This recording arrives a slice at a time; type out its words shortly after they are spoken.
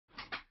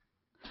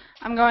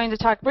I'm going to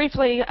talk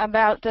briefly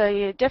about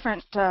the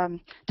different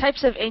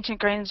types of ancient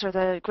grains, or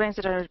the grains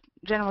that are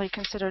generally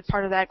considered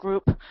part of that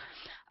group.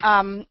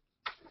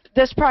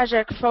 This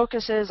project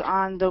focuses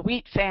on the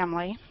wheat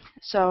family,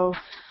 so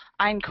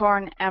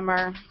Einkorn,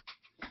 Emmer,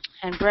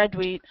 and bread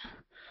wheat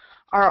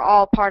are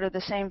all part of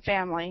the same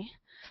family.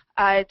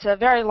 It's a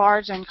very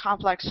large and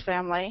complex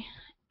family,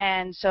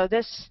 and so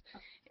this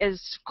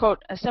is,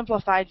 quote, a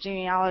simplified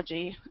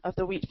genealogy of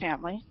the wheat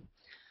family.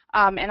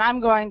 And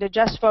I'm going to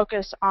just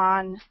focus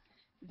on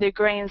the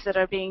grains that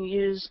are being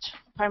used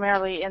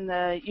primarily in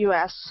the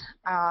US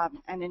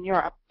and in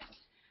Europe.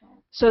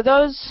 So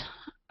those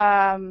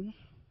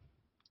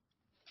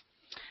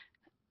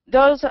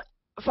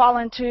fall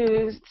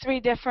into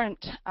three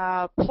different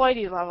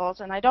ploidy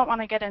levels, and I don't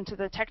want to get into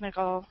the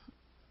technical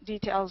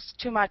details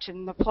too much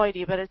in the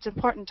ploidy, but it's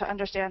important to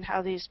understand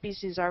how these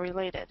species are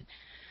related.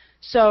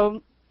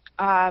 So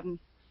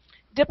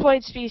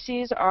diploid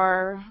species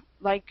are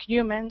like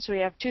humans. We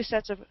have two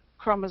sets of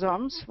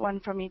chromosomes, one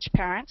from each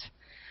parent.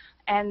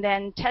 And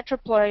then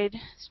tetraploid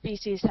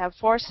species have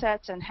 4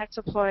 sets, and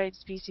hexaploid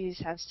species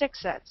have 6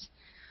 sets.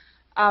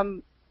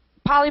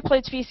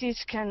 Polyploid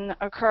species can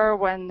occur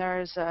when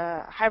there's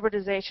a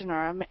hybridization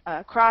or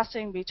a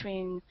crossing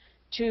between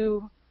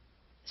two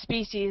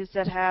species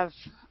that have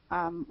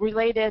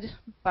related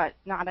but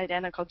not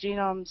identical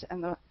genomes,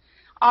 and the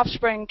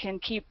offspring can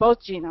keep both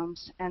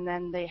genomes, and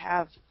then they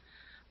have,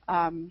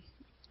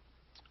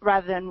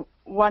 rather than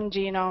one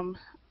genome,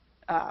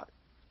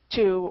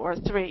 2 or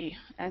 3,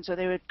 and so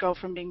they would go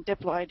from being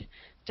diploid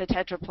to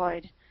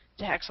tetraploid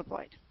to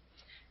hexaploid.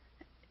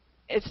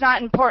 It's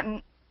not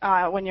important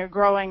when you're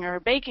growing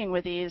or baking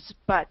with these,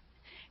 but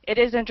it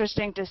is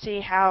interesting to see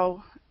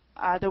how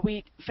the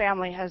wheat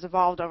family has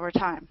evolved over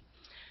time.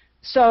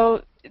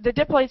 So the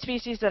diploid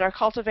species that are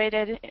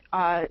cultivated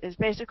is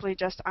basically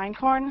just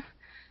einkorn.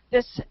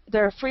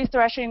 They're free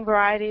threshing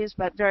varieties,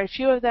 but very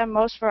few of them.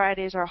 Most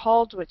varieties are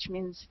hulled, which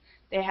means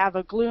they have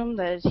a glume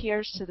that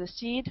adheres to the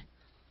seed,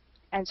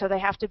 and so they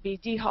have to be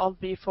dehulled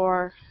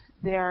before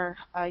they're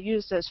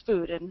used as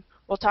food, and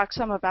we'll talk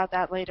some about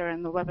that later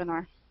in the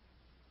webinar.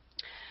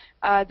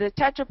 The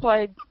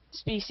tetraploid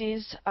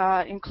species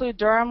include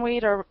durum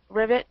wheat or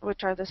rivet,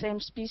 which are the same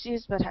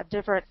species but have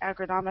different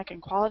agronomic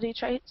and quality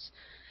traits.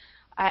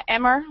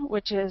 Emmer,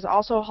 which is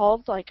also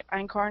hulled like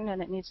einkorn,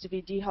 and it needs to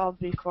be dehulled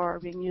before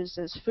being used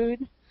as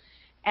food.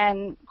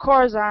 And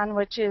corazon,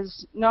 which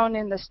is known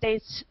in the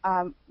States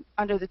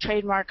under the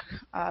trademark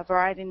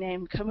variety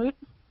name Kamut.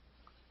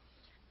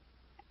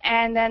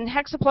 And then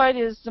hexaploid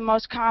is the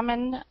most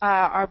common,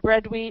 are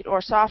bread wheat or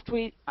soft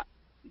wheat.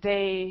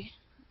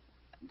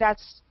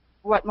 That's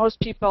what most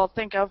people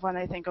think of when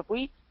they think of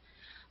wheat.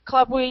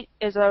 Club wheat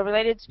is a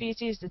related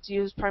species that's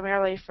used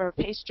primarily for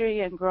pastry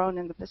and grown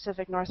in the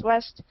Pacific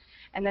Northwest.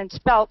 And then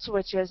spelt,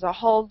 which is a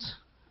hulled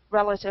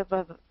relative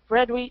of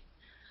bread wheat,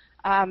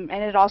 and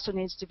it also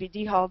needs to be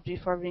dehulled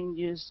before being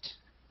used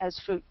as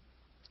food.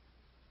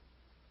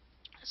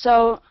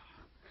 So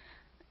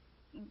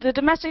the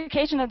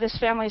domestication of this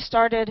family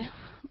started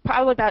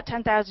probably about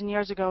 10,000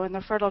 years ago in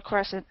the Fertile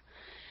Crescent,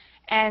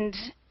 and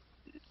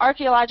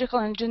archaeological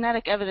and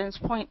genetic evidence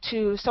point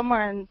to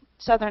somewhere in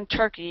southern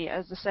Turkey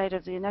as the site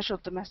of the initial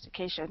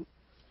domestication.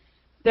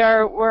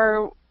 There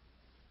were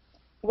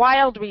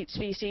wild wheat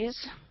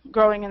species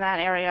growing in that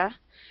area,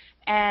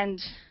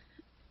 and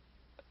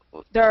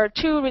there are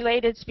 2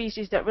 related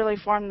species that really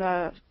form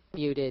the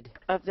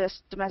of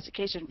this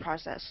domestication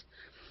process.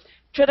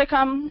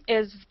 Triticum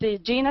is the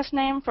genus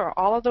name for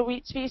all of the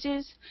wheat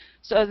species.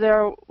 So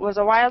there was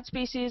a wild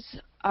species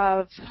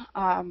of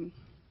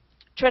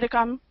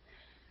Triticum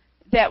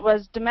that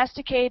was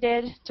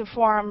domesticated to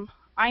form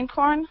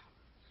einkorn,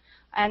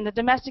 and the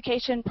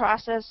domestication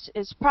process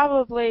is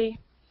probably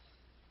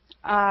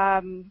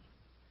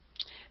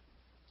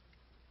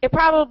it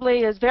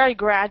probably is very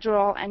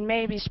gradual and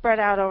may be spread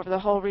out over the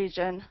whole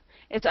region.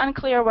 It's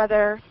unclear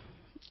whether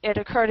it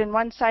occurred in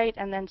one site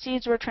and then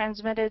seeds were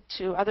transmitted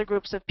to other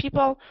groups of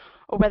people,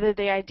 or whether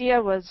the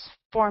idea was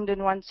formed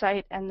in one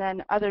site and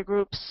then other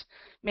groups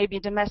maybe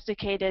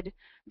domesticated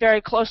very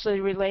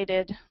closely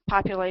related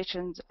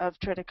populations of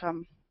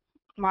Triticum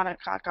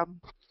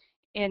monococcum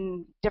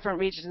in different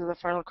regions of the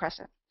Fertile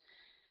Crescent.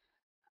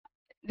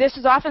 This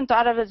is often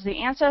thought of as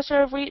the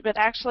ancestor of wheat, but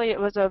actually it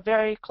was a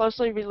very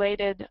closely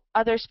related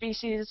other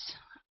species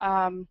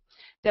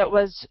that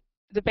was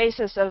the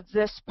basis of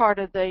this part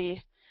of the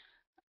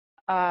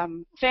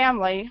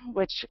family,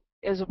 which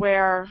is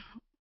where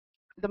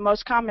the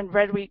most common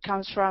red wheat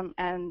comes from,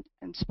 and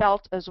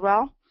spelt as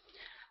well.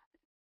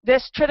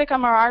 This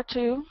Triticum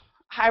R2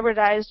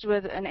 hybridized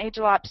with an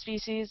agelop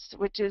species,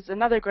 which is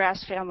another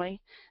grass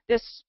family.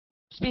 This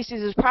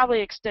species is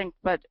probably extinct,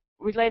 but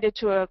related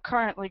to a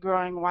currently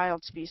growing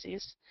wild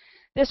species.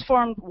 This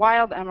formed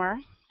wild Emmer,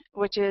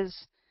 which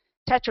is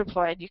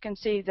tetraploid. You can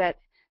see that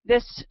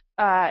this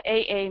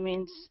AA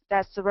means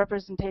that's the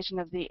representation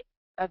of the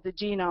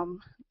genome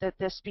that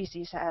this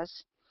species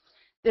has.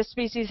 This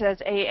species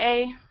has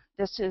AA.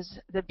 This is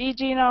the B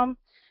genome.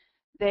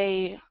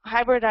 They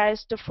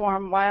hybridized to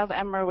form wild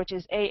Emmer, which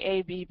is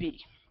AABB.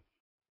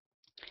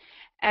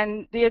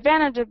 And the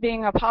advantage of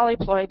being a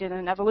polyploid in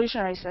an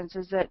evolutionary sense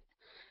is that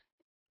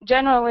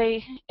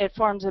generally it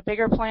forms a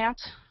bigger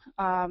plant,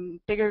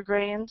 bigger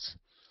grains,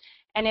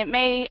 and it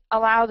may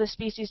allow the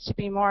species to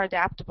be more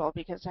adaptable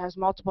because it has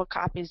multiple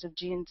copies of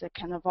genes that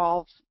can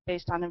evolve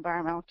based on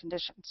environmental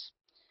conditions.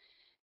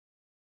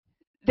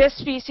 This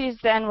species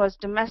then was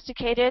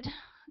domesticated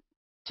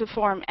to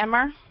form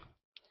Emmer,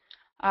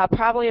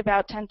 probably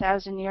about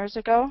 10,000 years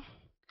ago.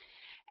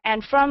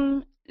 And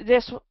from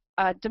this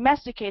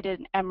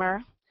domesticated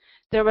Emmer,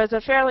 there was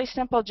a fairly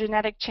simple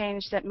genetic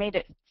change that made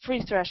it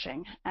free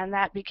threshing, and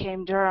that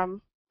became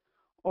durum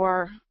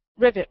or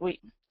rivet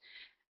wheat.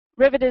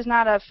 Rivet is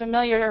not a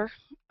familiar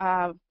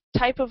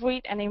type of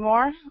wheat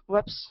anymore.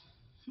 Whoops,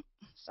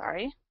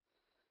 sorry.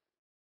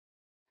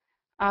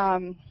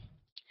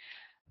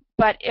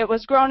 But it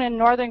was grown in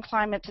northern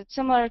climates. It's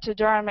similar to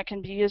durum. It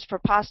can be used for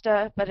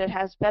pasta, but it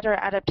has better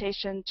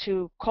adaptation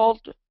to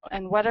cold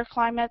and wetter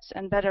climates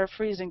and better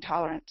freezing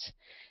tolerance.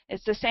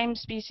 It's the same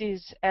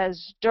species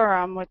as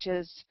durum, which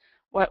is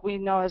what we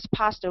know as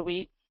pasta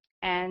wheat,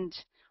 and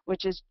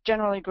which is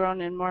generally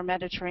grown in more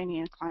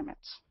Mediterranean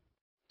climates.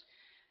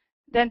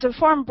 Then to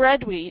form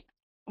bread wheat,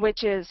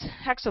 which is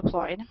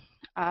hexaploid,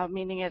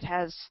 meaning it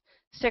has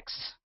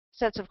 6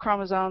 sets of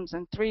chromosomes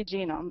and 3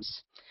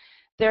 genomes,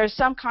 there is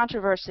some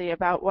controversy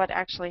about what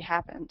actually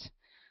happened.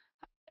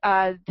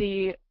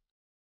 The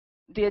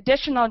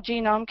additional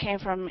genome came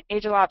from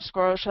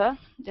Agelopsclerotia.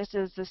 This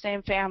is the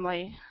same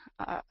family,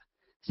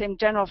 same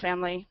general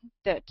family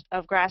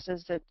of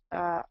grasses that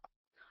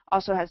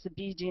also has the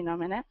B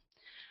genome in it.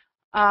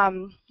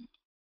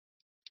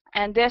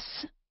 And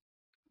this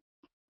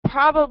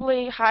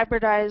probably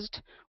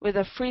hybridized with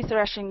a free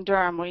threshing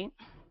durum wheat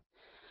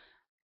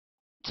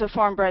to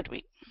form bread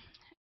wheat.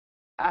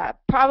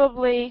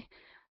 Probably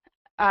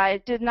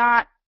it did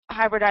not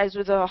hybridize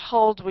with a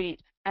hulled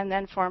wheat and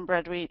then form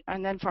bread wheat,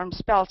 and then form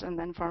spelt and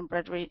then form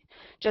bread wheat,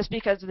 just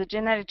because the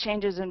genetic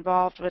changes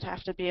involved would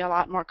have to be a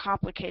lot more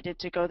complicated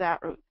to go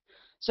that route.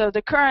 So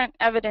the current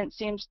evidence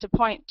seems to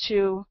point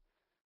to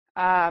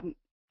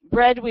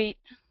bread wheat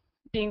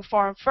being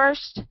formed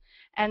first,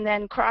 and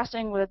then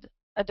crossing with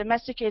a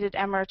domesticated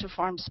Emmer to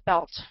form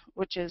spelt,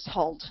 which is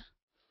hulled.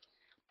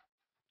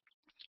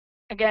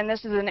 Again,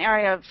 this is an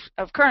area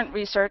of current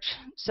research,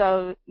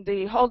 so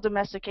the whole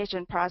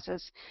domestication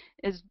process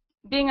is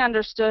being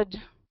understood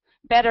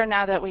better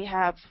now that we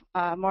have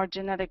more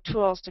genetic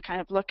tools to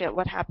kind of look at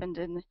what happened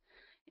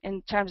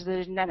in terms of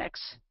the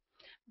genetics.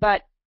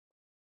 But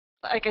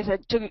like I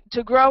said,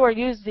 to grow or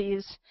use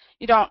these,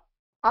 you don't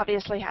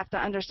obviously have to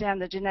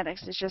understand the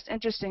genetics. It's just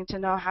interesting to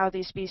know how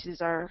these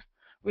species are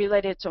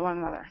related to one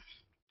another.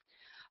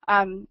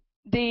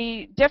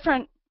 The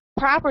different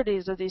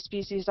properties of these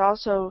species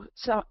also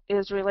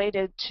is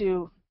related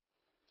to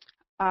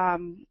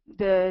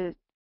their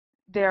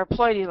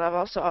ploidy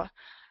level. So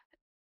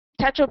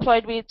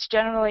tetraploid wheats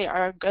generally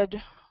are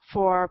good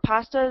for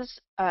pastas.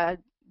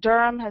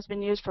 Durum has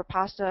been used for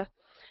pasta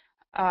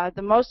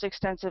the most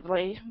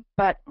extensively,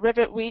 but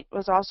rivet wheat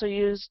was also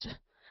used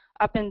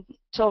up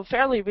until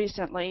fairly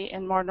recently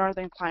in more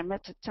northern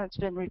climates. It's since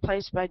been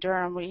replaced by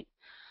durum wheat.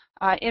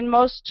 In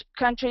most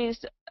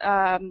countries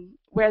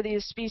where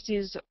these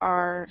species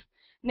are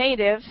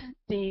native,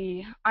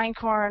 the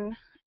Einkorn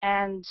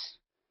and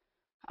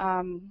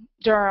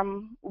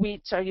durum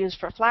wheats are used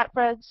for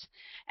flatbreads,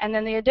 and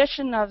then the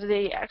addition of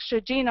the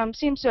extra genome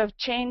seems to have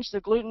changed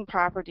the gluten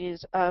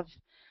properties of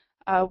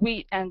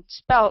wheat and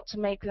spelt to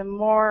make them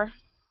more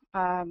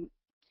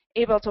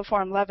able to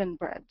form leavened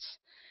breads.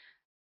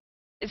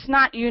 It's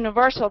not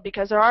universal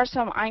because there are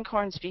some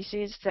einkorn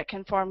species that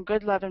can form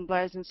good leavened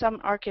breads, and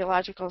some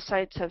archaeological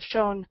sites have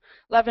shown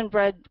leavened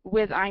bread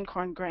with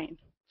einkorn grain.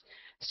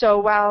 So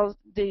while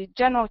the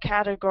general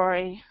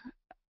category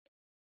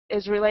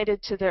is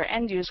related to their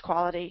end-use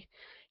quality,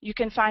 you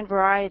can find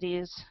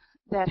varieties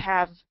that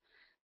have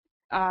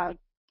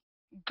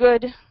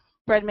good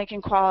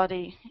bread-making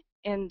quality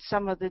in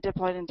some of the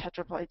diploid and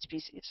tetraploid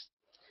species.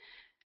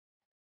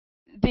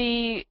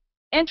 The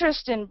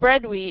interest in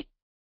bread wheat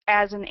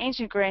as an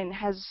ancient grain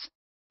has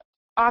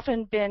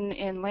often been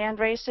in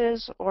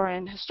landraces or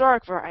in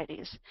historic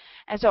varieties.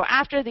 And so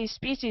after these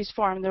species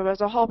formed, there was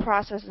a whole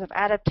process of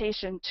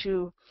adaptation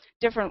to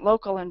different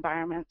local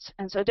environments.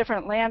 And so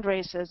different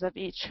landraces of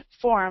each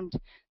formed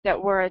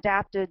that were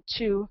adapted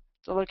to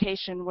the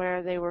location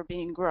where they were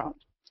being grown.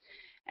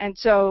 And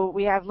so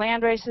we have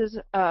landraces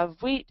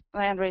of wheat,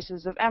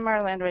 landraces of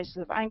Emmer, landraces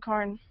of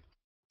Einkorn,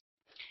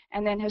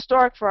 and then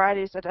historic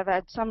varieties that have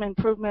had some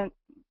improvement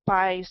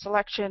by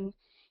selection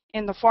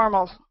in the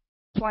formal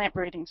plant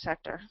breeding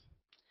sector,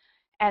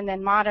 and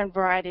then modern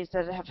varieties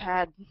that have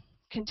had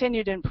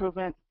continued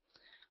improvement,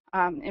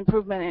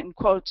 improvement in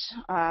quotes,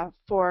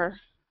 for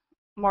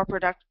more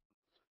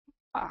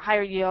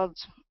higher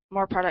yields,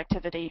 more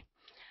productivity,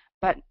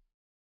 but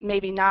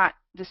maybe not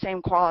the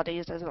same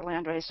qualities as a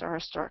landrace or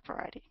historic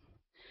variety.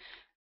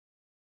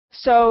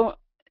 So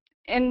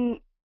in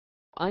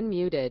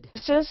Unmuted.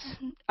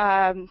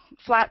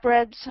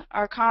 flatbreads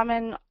are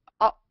common.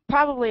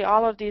 Probably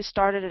all of these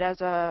started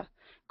as a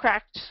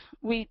cracked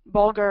wheat,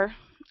 bulgur,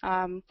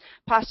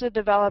 pasta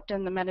developed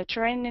in the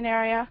Mediterranean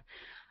area.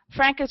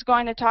 Frank is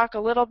going to talk a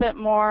little bit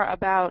more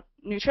about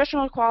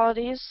nutritional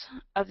qualities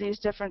of these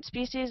different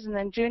species, and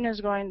then June is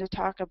going to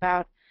talk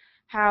about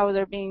how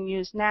they're being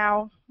used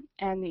now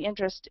and the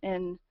interest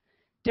in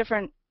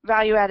different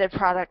value-added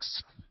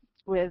products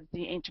with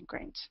the ancient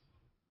grains.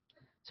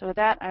 So with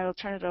that, I will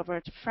turn it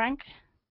over to Frank.